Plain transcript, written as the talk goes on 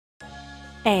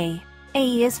A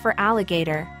is for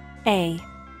alligator. A.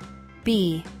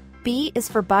 B is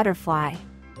for butterfly.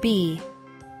 B.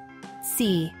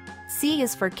 C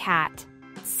is for cat.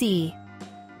 C.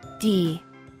 D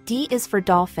is for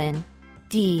dolphin.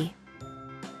 D.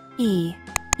 E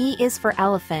is for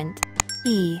elephant.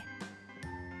 E.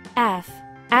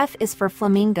 F is for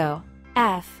flamingo.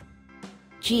 F.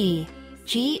 G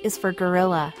is for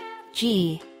gorilla.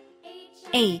 G.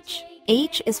 H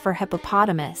is for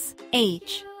hippopotamus.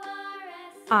 H.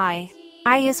 I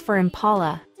is for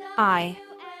impala. I.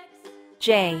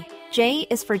 J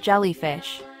is for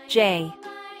jellyfish. J.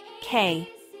 K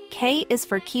is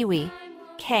for kiwi.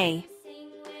 K.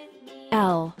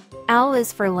 L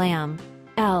is for lamb.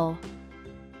 L.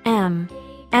 M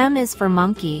is for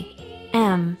monkey.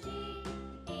 M.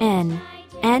 N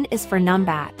is for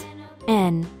numbat.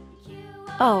 N.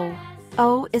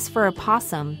 O is for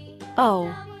opossum.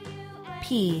 O.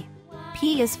 P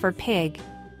is for pig.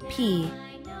 P.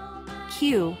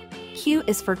 Q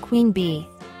is for queen bee.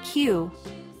 Q.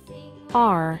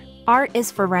 R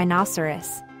is for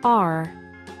rhinoceros. R.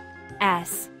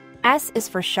 S is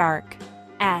for shark.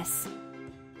 S.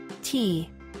 T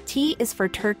is for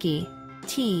turkey.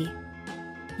 T.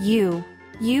 U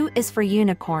is for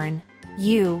unicorn.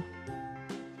 U.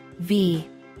 V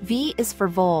is for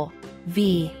vole.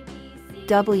 V.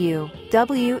 W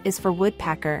is for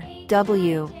woodpecker.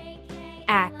 W.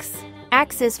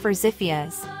 X is for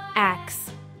ziphias.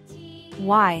 X.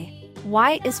 Y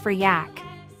is for yak.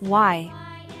 Y.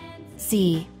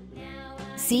 Z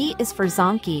is for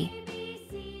zonkey.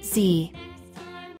 Z